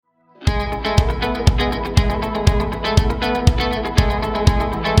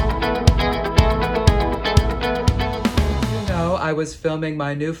was filming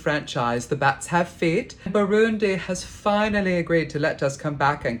my new franchise, The Bats Have Feet. Burundi has finally agreed to let us come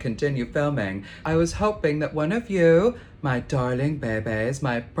back and continue filming. I was hoping that one of you, my darling babies,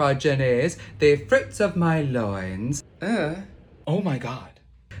 my progenies, the fruits of my loins, oh my god,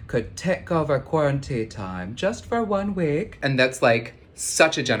 could take over quarantine time just for 1 week. And that's like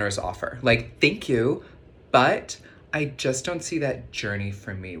such a generous offer. Like, thank you, but I just don't see that journey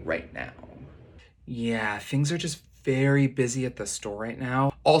for me right now. Yeah, things are just very busy at the store right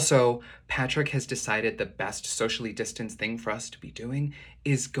now. Also, Patrick has decided the best socially distanced thing for us to be doing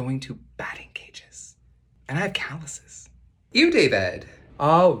is going to batting cages. And I have calluses. You, David.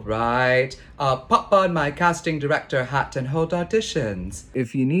 All right. I'll pop on my casting director hat and hold auditions.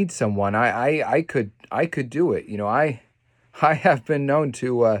 If you need someone, I could do it. You know, I have been known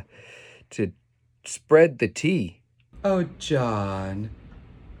to spread the tea. Oh, John.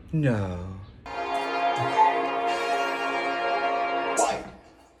 No.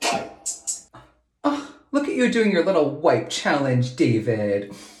 Oh, look at you doing your little wipe challenge,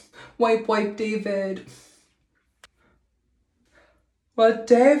 David. Wipe, wipe, David. Well,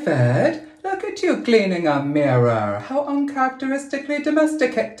 David, look at you cleaning a mirror. How uncharacteristically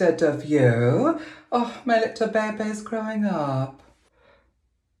domesticated of you. Oh, my little baby's growing up.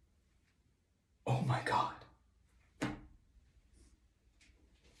 Oh my God.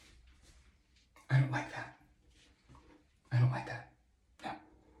 I don't like that. I don't like that. No.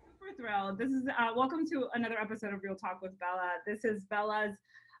 We're thrilled. This is welcome to another episode of Real Talk with Bella. This is Bella's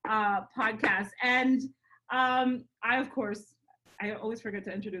podcast, and I always forget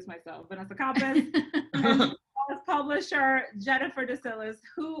to introduce myself. Vanessa Campos, and Bella's publisher Jennifer DeSillis,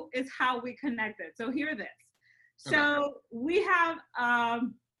 who is how we connected. So hear this. So we have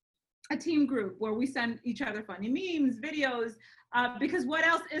a team group where we send each other funny memes, videos, because what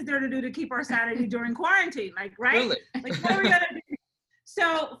else is there to do to keep our sanity during quarantine? Like, right? Really? Like, what are we gonna do?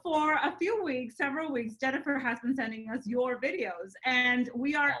 So for a few weeks, several weeks, Jennifer has been sending us your videos, and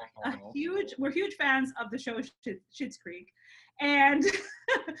we are we're huge fans of the show Schitt's Creek, and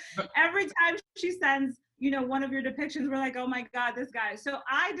every time she sends, one of your depictions, we're like, oh my God, this guy. So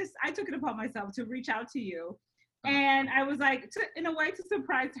I took it upon myself to reach out to you. And I was like, in a way, to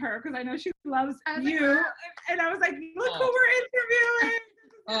surprise her, because I know she loves you. Like, and I was like, look who we're interviewing.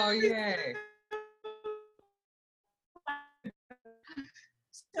 Oh, yay.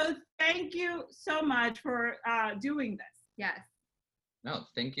 So thank you so much for doing this. Yes. No,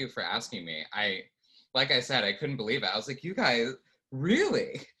 thank you for asking me. Like I said, I couldn't believe it. I was like, you guys,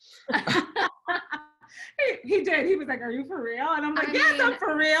 really? He did. He was like, are you for real? And I'm like, yes, I'm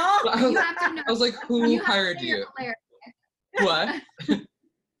for real. I was like, who hired you? What?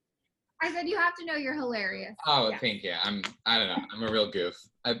 I said, you have to know you're hilarious. Oh, yeah. Thank you. I don't know. I'm a real goof.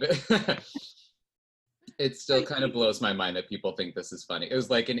 It still kind of blows my mind that people think this is funny. It was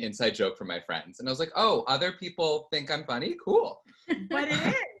like an inside joke for my friends. And I was like, oh, other people think I'm funny? Cool. But it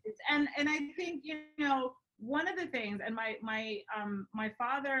is. And I think, one of the things, and my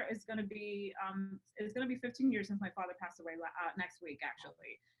father is going to be 15 years since my father passed away next week,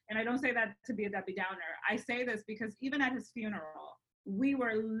 actually. And I don't say that to be a Debbie Downer. I say this because even at his funeral, we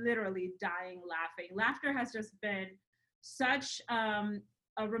were literally dying laughing. Laughter has just been such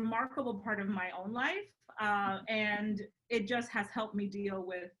a remarkable part of my own life. And it just has helped me deal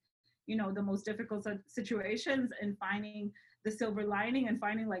with, the most difficult situations and finding the silver lining and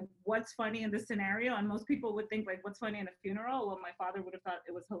finding like what's funny in this scenario. And most people would think like, what's funny in a funeral? Well, my father would have thought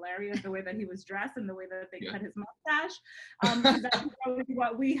it was hilarious the way that he was dressed and the way that they cut his mustache. That's probably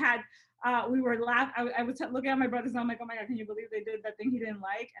what we had. We were laughing. I was looking at my brothers and I'm like, oh my God, can you believe they did that thing he didn't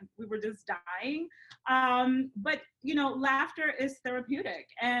like? And we were just dying. But laughter is therapeutic.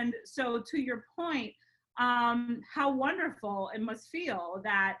 And so to your point, how wonderful it must feel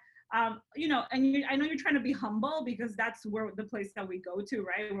that, and I know you're trying to be humble because that's where the place that we go to,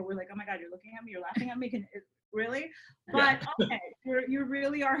 right? Where we're like, oh my God, you're looking at me, you're laughing at me, really? But okay, you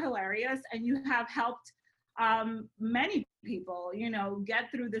really are hilarious, and you have helped many people,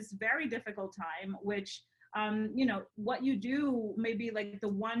 get through this very difficult time, which, what you do may be like the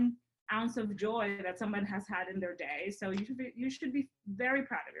 1 ounce of joy that someone has had in their day. So you should be very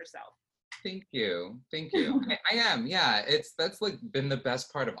proud of yourself. Thank you. I am. Yeah, that's like been the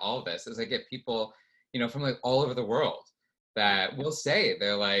best part of all of this is I get people, from like all over the world that will say,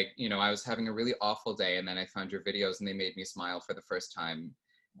 they're like, I was having a really awful day and then I found your videos and they made me smile for the first time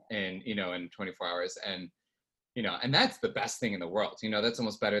in 24 hours. And, and that's the best thing in the world. That's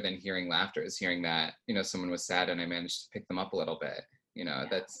almost better than hearing laughter, is hearing that, someone was sad and I managed to pick them up a little bit.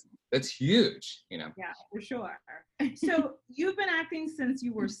 That's huge, Yeah, for sure. So you've been acting since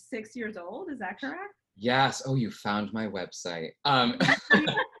you were 6 years old, is that correct? Yes. Oh, you found my website.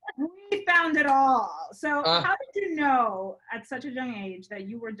 We found it all. So Uh, how did you know at such a young age that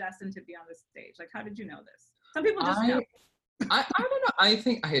you were destined to be on the stage? Like, how did you know this? Some people just know. I don't know. I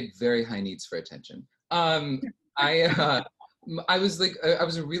think I had very high needs for attention. I I was like I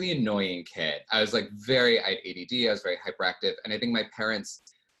was a really annoying kid. I was like I had ADD. I was very hyperactive, and I think my parents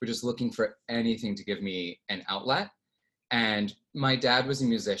were just looking for anything to give me an outlet. And my dad was a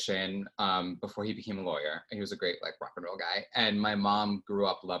musician before he became a lawyer. He was a great like rock and roll guy. And my mom grew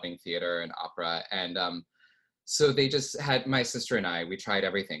up loving theater and opera. And so they just had my sister and I, we tried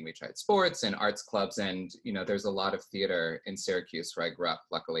everything. We tried sports and arts clubs. And, you know, there's a lot of theater in Syracuse where I grew up,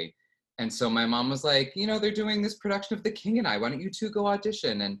 luckily. And so my mom was like, you know, they're doing this production of The King and I. Why don't you two go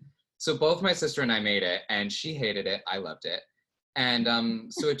audition? And so both my sister and I made it, and she hated it. I loved it.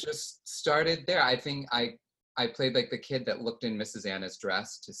 And so it just started there. I think I played like the kid that looked in Mrs. Anna's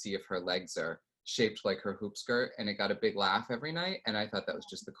dress to see if her legs are shaped like her hoop skirt, and it got a big laugh every night. And I thought that was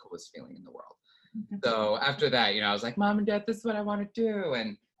just the coolest feeling in the world. So after that, you know, I was like, Mom and Dad, this is what I want to do.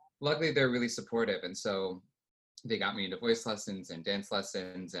 And luckily they're really supportive. And so they got me into voice lessons and dance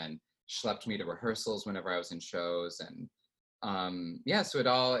lessons and schlepped me to rehearsals whenever I was in shows. And yeah, so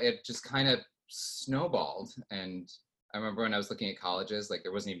it just kind of snowballed. And I remember when I was looking at colleges, like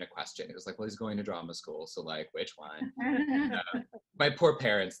there wasn't even a question. It was like, well, he's going to drama school. So like, which one? My poor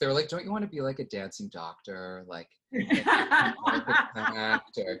parents, they were like, don't you want to be like a dancing doctor? Like an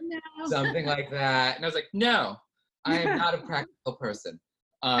architect or something like that. And I was like, no, I am not a practical person.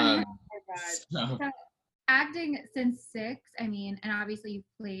 Oh, So, So acting since 6, I mean, and obviously you've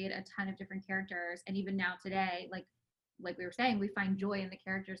played a ton of different characters, and even now today, like we were saying, we find joy in the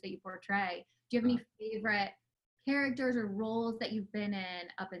characters that you portray. Do you have any favorite characters or roles that you've been in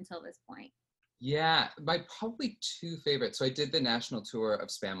up until this point? yeah, my probably two favorites. So I did the national tour of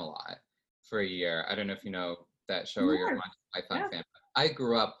Spamalot for a year. I don't know if you know that show or you're a Yes. Monty Python Yes. fan. I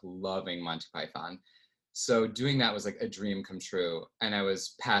grew up loving Monty Python. So doing that was like a dream come true. And I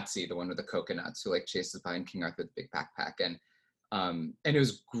was Patsy, the one with the coconuts who like chases behind King Arthur with the big backpack. And it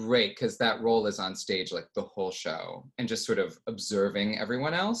was great because that role is on stage like the whole show and just sort of observing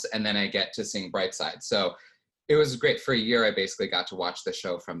everyone else. And then I get to sing Brightside. So it was great. For a year, I basically got to watch the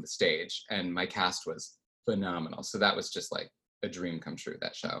show from the stage, and my cast was phenomenal. So that was just like a dream come true,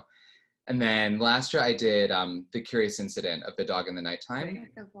 that show. And then last year I did The Curious Incident of the Dog in the Nighttime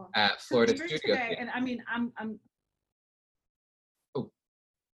That's so cool. at So Florida here Studio today, Theater. and I mean, I'm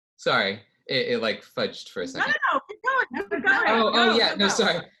Sorry, it like fudged for a no, second. keep going, keep going. Oh, Go, yeah, go, no, go.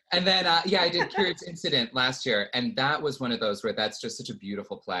 sorry. And then, yeah, I did Curious Incident last year, and that was one of those where that's just such a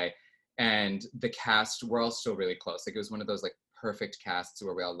beautiful play. And the cast, we're all still really close. Like it was one of those like perfect casts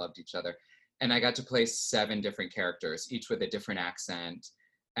where we all loved each other. And I got to play 7 different characters, each with a different accent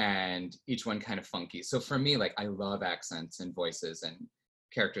and each one kind of funky. So for me, like I love accents and voices and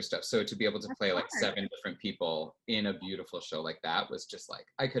character stuff. So to be able to That's play like hard. 7 different people in a beautiful show like that was just like,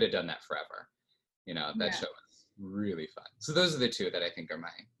 I could have done that forever. You know, that Yeah. show was really fun. So those are the 2 that I think are my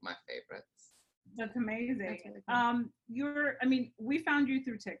favorites. That's amazing. That's really cool. I mean, we found you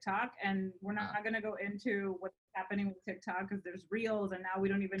through TikTok, and we're not going to go into what's happening with TikTok because there's reels, and now we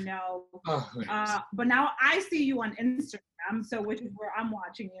don't even know. Oh, who knows? But now I see you on Instagram, so which is where I'm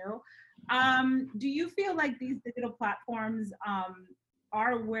watching you. Do you feel like these digital platforms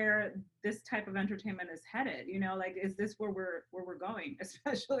are where this type of entertainment is headed? You know, like is this where we're going?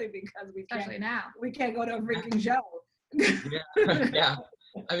 Especially because Especially now. we can't go to a freaking show. Yeah.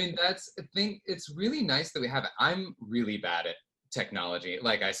 I mean, I think it's really nice that we have it. I'm really bad at technology,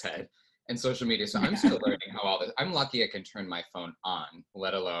 like I said, and social media. So I'm still learning how all this, I'm lucky I can turn my phone on,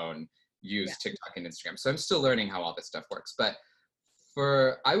 let alone use TikTok and Instagram. So I'm still learning how all this stuff works. But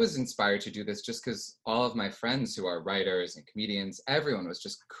I was inspired to do this just because all of my friends who are writers and comedians, everyone was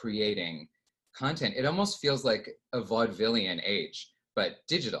just creating content. It almost feels like a vaudevillian age, but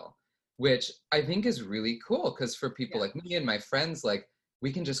digital, which I think is really cool because for people like me and my friends, like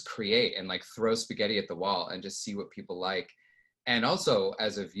we can just create and like throw spaghetti at the wall and just see what people like. And also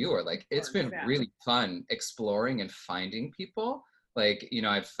as a viewer, like it's been really fun exploring and finding people. Like, you know,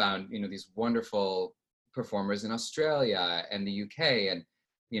 I've found, you know, these wonderful performers in Australia and the UK and,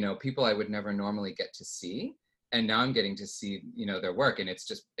 you know, people I would never normally get to see. And now I'm getting to see, you know, their work, and it's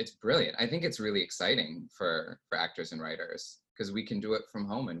brilliant. I think it's really exciting for actors and writers because we can do it from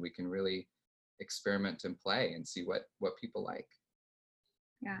home and we can really experiment and play and see what people like.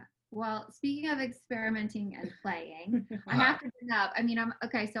 Yeah. Well, speaking of experimenting and playing, I have to bring up, I mean,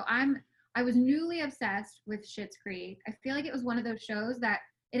 I was newly obsessed with Schitt's Creek. I feel like it was one of those shows that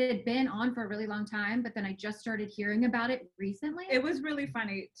it had been on for a really long time, but then I just started hearing about it recently. It was really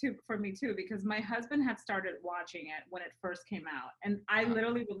funny too for me too, because my husband had started watching it when it first came out, and I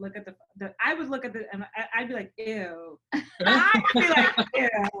literally would look at and I'd be like, ew. I'd be like,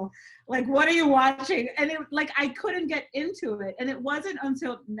 ew. Like, what are you watching? And it, like, I couldn't get into it, and it wasn't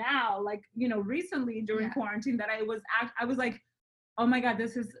until now, like, you know, recently during quarantine, that I was like, oh my God,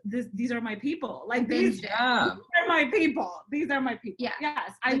 these are my people. Like, these are my people. These are my people. Yeah.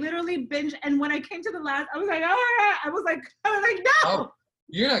 Yes. I literally binged. And when I came to the last, I was like, oh, I was like, no. Oh,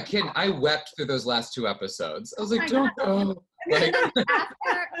 you're not kidding. I wept through those last 2 episodes. I was like, my don't God. go. Like,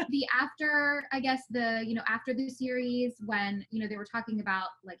 after I guess after the series, when, you know, they were talking about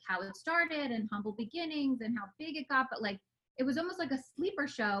like how it started and humble beginnings and how big it got, but like, it was almost like a sleeper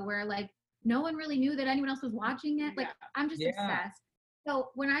show where like, no one really knew that anyone else was watching it. Like, I'm just obsessed. So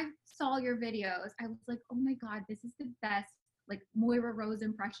when I saw your videos, I was like, oh my God, this is the best like Moira Rose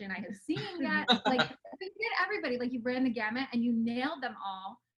impression I have seen yet. Like, you did everybody, like you ran the gamut and you nailed them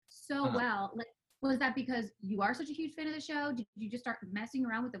all so well. Like, was that because you are such a huge fan of the show? Did you just start messing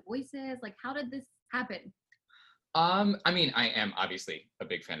around with the voices? Like, how did this happen? I mean, I am obviously a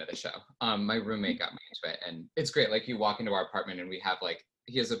big fan of the show. My roommate got me into it, and it's great. Like, you walk into our apartment and we have like,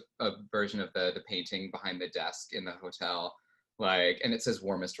 he has a version of the painting behind the desk in the hotel, like, and it says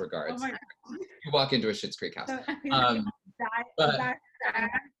warmest regards. Oh my God. You walk into a Schitt's Creek house. Okay. Yeah.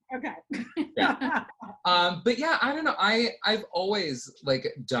 But yeah, I don't know. I've always like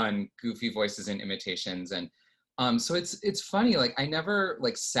done goofy voices and imitations, and so it's funny. Like, I never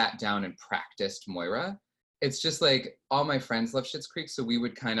like sat down and practiced Moira. It's just like all my friends love Schitt's Creek, so we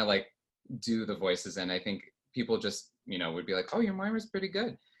would kind of like do the voices, and I think people just, you know, would be like, oh, your Moira's pretty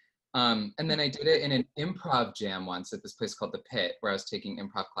good. And then I did it in an improv jam once at this place called The Pit, where I was taking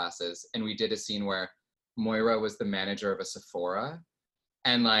improv classes, and we did a scene where Moira was the manager of a Sephora.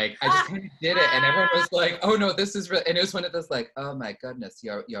 And like, I just kind of did it, and everyone was like, oh no, this is real. And it was one of those like, oh my goodness,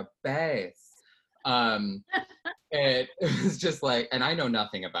 your bass. It was just like, and I know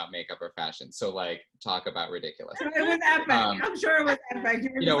nothing about makeup or fashion, so like, talk about ridiculous. It was epic. I'm sure it was epic.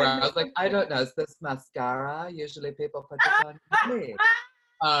 You know, where I was like, I don't know, is this mascara? Usually people put it on me.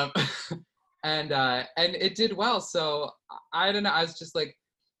 And it did well. So I don't know. I was just like,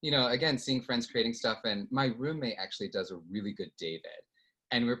 you know, again, seeing friends creating stuff, and my roommate actually does a really good David.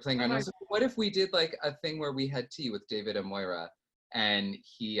 And we were playing around. I was like, what if we did like a thing where we had tea with David and Moira? And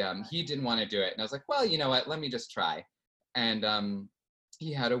he didn't want to do it. And I was like, well, you know what? Let me just try. And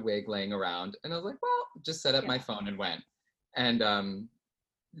he had a wig laying around, and I was like, well, just set up my phone and went. And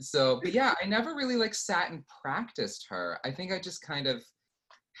so, but yeah, I never really like sat and practiced her. I think I just kind of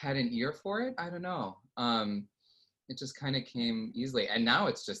had an ear for it. I don't know. It just kind of came easily. And now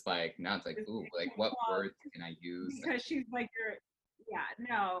it's like, ooh, like what words can I use? Because she's like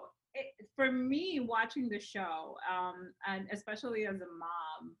for me, watching the show, and especially as a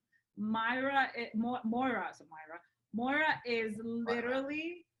mom, Moira is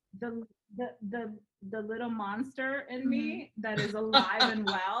literally the little monster in me that is alive and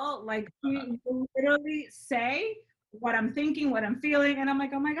well. Like, she will literally say what I'm thinking, what I'm feeling, and I'm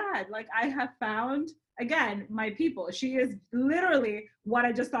like, oh my God, like, I have found again my people. She is literally what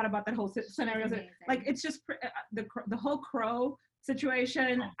I just thought about that whole scenario. Like, it's just the whole Crow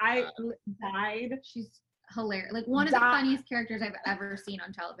situation. I died. She's hilarious. Like, one of the funniest characters I've ever seen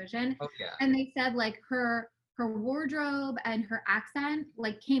on television. Oh yeah. And they said like her wardrobe and her accent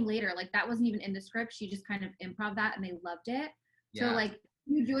like came later. Like, that wasn't even in the script. She just kind of improv that, and they loved it. Yeah. So like,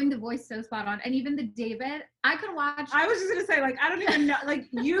 you doing the voice so spot on. And even the David, I could watch. I was just gonna say, like, I don't even know, like,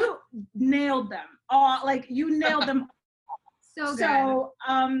 you nailed them all. Like, you nailed them so good. So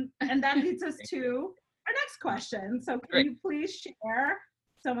and that leads us to our next question. So can you please share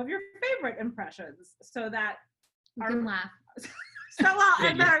some of your favorite impressions so that we can laugh. So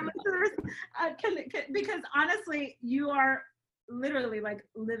and our listeners can, because honestly, you are literally like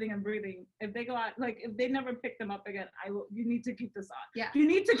living and breathing. If they go out, like, if they never pick them up again, you need to keep this on. Yeah. You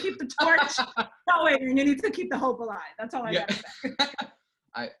need to keep the torch going, and you need to keep the hope alive. That's all I gotta say.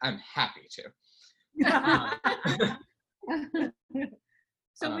 I'm happy to.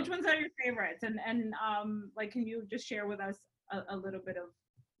 So which ones are your favorites? And like, can you just share with us a little bit of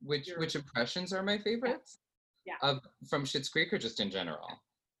which impressions are my favorites? Yeah. From Schitt's Creek or just in general?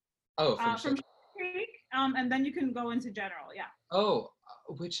 Oh, from Schitt's Creek. And then you can go into general. Yeah. Oh,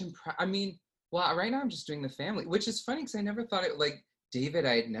 I mean, well, right now I'm just doing the family, which is funny because I never thought it, like, David,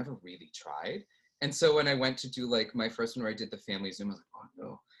 I had never really tried. And so when I went to do like my first one where I did the family Zoom, I was like, oh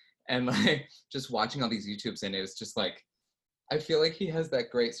no. And like, just watching all these YouTubes, and it was just like, I feel like he has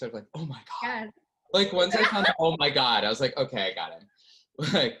that great sort of like, oh my God. Yes. Like, once I found the, oh my God, I was like, okay, I got him.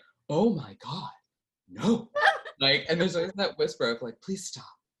 like, oh my God, no. Like, and there's always that whisper of like, please stop.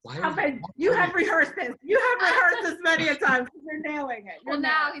 Why are Okay, you have rehearsed this. You have rehearsed this many a time. You're nailing it. Well,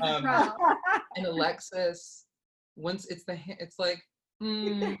 now he's a pro. And Alexis, once it's it's like,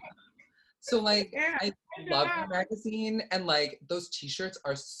 so like, Yeah, I love your magazine, and like those t-shirts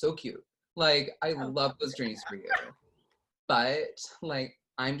are so cute. Like, I love those Journeys for You. But like,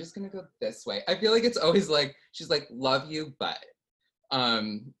 I'm just gonna go this way. I feel like it's always like, she's like, love you, but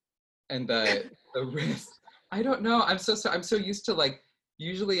and the wrist. I don't know. I'm so used to like,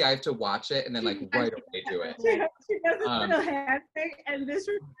 usually I have to watch it and then like right away do it. she does this little hand thing, and this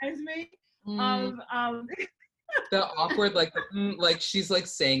reminds me of the awkward like she's like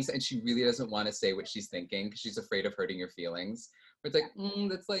saying, and she really doesn't want to say what she's thinking because she's afraid of hurting your feelings. But it's like,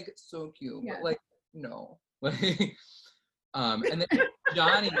 that's like so cute, but like no, like and then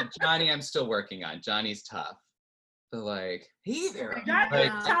Johnny, I'm still working on. Johnny's tough. But like, hey there,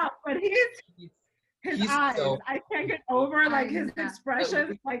 Johnny's like, tough, but his eyes. So, I can't get over like his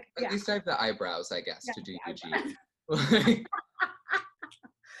expressions. Like, at least I have the eyebrows, I guess, to do eyebrows. Eugene.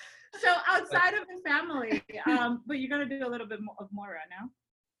 So outside of the family, but you're gonna do a little bit of Moira now.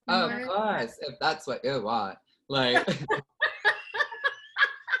 Of course, if that's what you want. Like,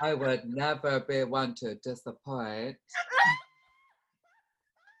 I would never be one to disappoint.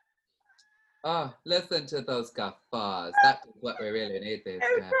 Oh, listen to those guffaws. That's what we really need these days.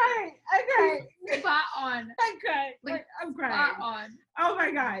 Great. Okay. Spot on. Okay. Like, I'm great. Spot on. Oh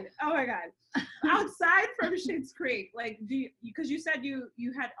my God. Outside from Schitt's Creek, like, because you said you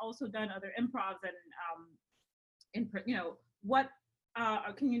had also done other improvs and what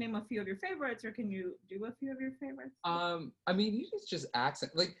can you name a few of your favorites, or can you do a few of your favorites? I mean, it's just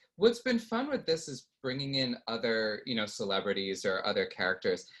accent. Like, what's been fun with this is bringing in other, celebrities or other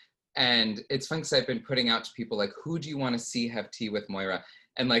characters. And it's fun because I've been putting out to people like, who do you want to see have tea with Moira?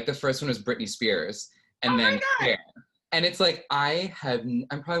 And like the first one was Britney Spears, and then Cher. And it's like, I'm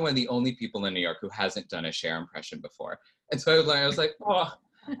probably one of the only people in New York who hasn't done a Cher impression before. And so I was like, oh,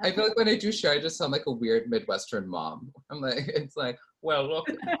 I feel like when I do Cher, I just sound like a weird Midwestern mom. I'm like, it's like, well, look,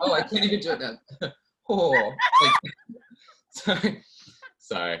 oh, I can't even do that. Oh, like,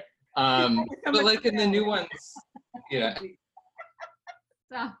 sorry. But like in the new ones, yeah.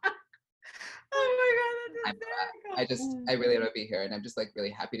 Oh my God, that's hysterical. I really want to be here, and I'm just like really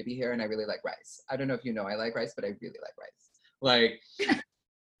happy to be here, and I really like rice. I don't know if you know I like rice, but I really like rice. Like,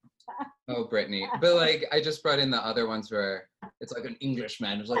 oh, Brittany. But like, I just brought in the other ones where it's like an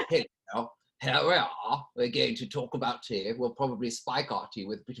Englishman who's like, hey, here we are. We're going to talk about tea. We'll probably spike our tea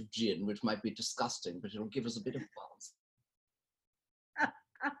with a bit of gin, which might be disgusting, but it'll give us a bit of buzz.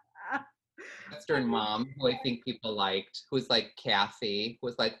 Western mom who I think people liked, who's like Kathy,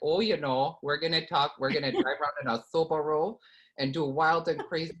 who's like, oh, we're gonna drive around in a Subaru and do wild and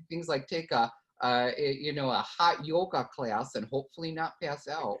crazy things like take a hot yoga class and hopefully not pass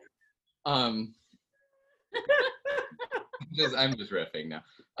out. I'm just riffing now.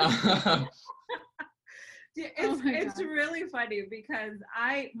 It's really funny because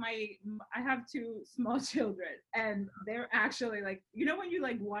I have two small children, and they're actually like, when you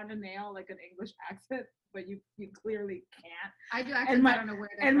like want to nail like an English accent, but you clearly can't. I do accents, I don't know where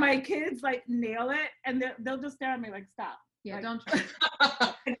they're from. My kids like nail it, and they'll just stare at me like, stop. Yeah, like, don't try.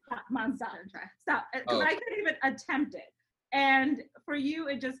 Mom, stop. Stop. Because I couldn't even attempt it. And for you,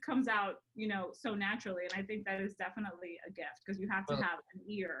 it just comes out, so naturally. And I think that is definitely a gift because you have to have an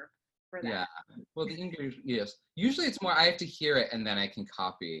ear for that. Yeah. Well, the English, yes. Usually it's more, I have to hear it and then I can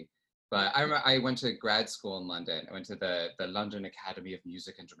copy. But I remember I went to grad school in London. I went to the London Academy of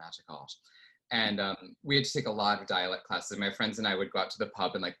Music and Dramatic Art. And we had to take a lot of dialect classes. My friends and I would go out to the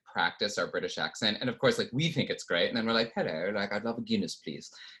pub and like practice our British accent. And of course, like we think it's great. And then we're like, hello, like I'd love a Guinness, please.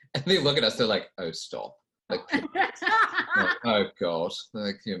 And they look at us, they're like, oh, stop. Like, oh God,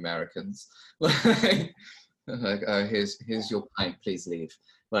 like the Americans. Like, oh, here's your pint, please leave.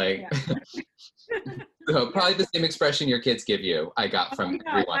 Like, so probably the same expression your kids give you, I got from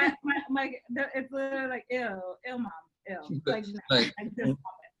everyone. It's literally like, ew, mom, ew. Like, like I just love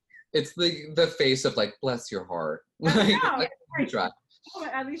it. It's the face of like, bless your heart. Like, try. Oh,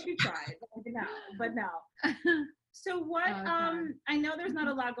 at least you tried. But no. So what? I know there's not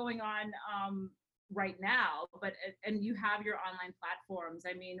a lot going on right now, and you have your online platforms.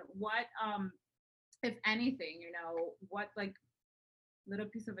 I mean, what, if anything, what like little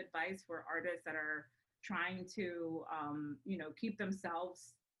piece of advice for artists that are trying to, keep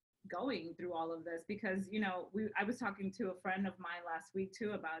themselves going through all of this? Because, I was talking to a friend of mine last week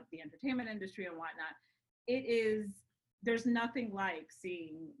too about the entertainment industry and whatnot. There's nothing like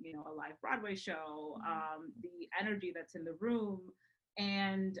seeing, a live Broadway show, the energy that's in the room,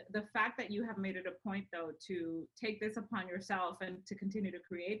 And the fact that you have made it a point, though, to take this upon yourself and to continue to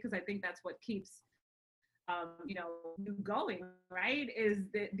create, because I think that's what keeps, you going, right? Is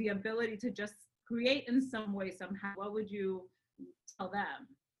the ability to just create in some way, somehow. What would you tell them?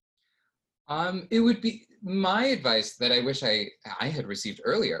 It would be my advice that I wish I had received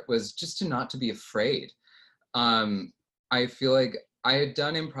earlier was just to be afraid. I feel like I had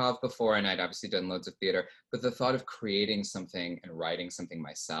done improv before and I'd obviously done loads of theater, but the thought of creating something and writing something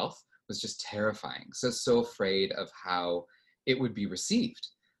myself was just terrifying. So afraid of how it would be received.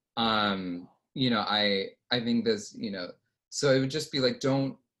 I think there's, so it would just be like,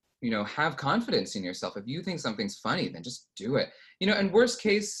 don't, have confidence in yourself. If you think something's funny, then just do it. And worst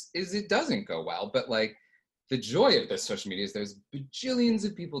case is it doesn't go well, but like the joy of this social media is there's bajillions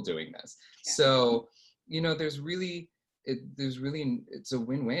of people doing this. Yeah. So, it's a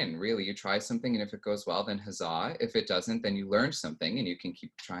win-win, really. You try something and if it goes well, then huzzah. If it doesn't, then you learn something and you can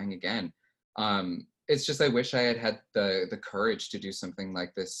keep trying again. It's just, I wish I had the courage to do something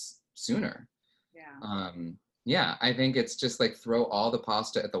like this sooner. Yeah. I think it's just like throw all the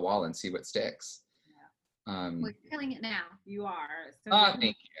pasta at the wall and see what sticks. We're killing it now. You are. So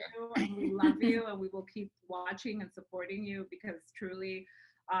thank you. And we love you, and we will keep watching and supporting you, because truly,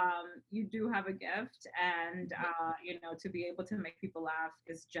 you do have a gift, and to be able to make people laugh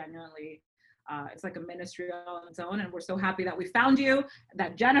is genuinely, it's like a ministry on its own. And we're so happy that we found you,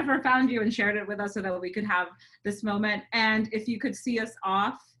 that Jennifer found you and shared it with us so that we could have this moment. And if you could see us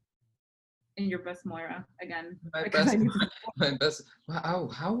off in your best Moira again. My best. Wow,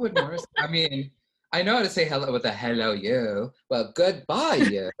 how would Moira? I mean, I know how to say hello with a hello you. Well, goodbye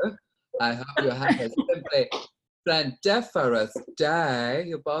you. I hope you have a simply splendiferous day.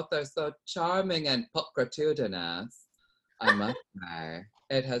 You both are so charming and pulchritudinous, I must say.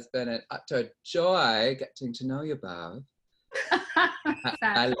 It has been an utter joy getting to know you both.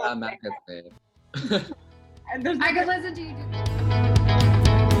 I love magazine. I could listen to you do that.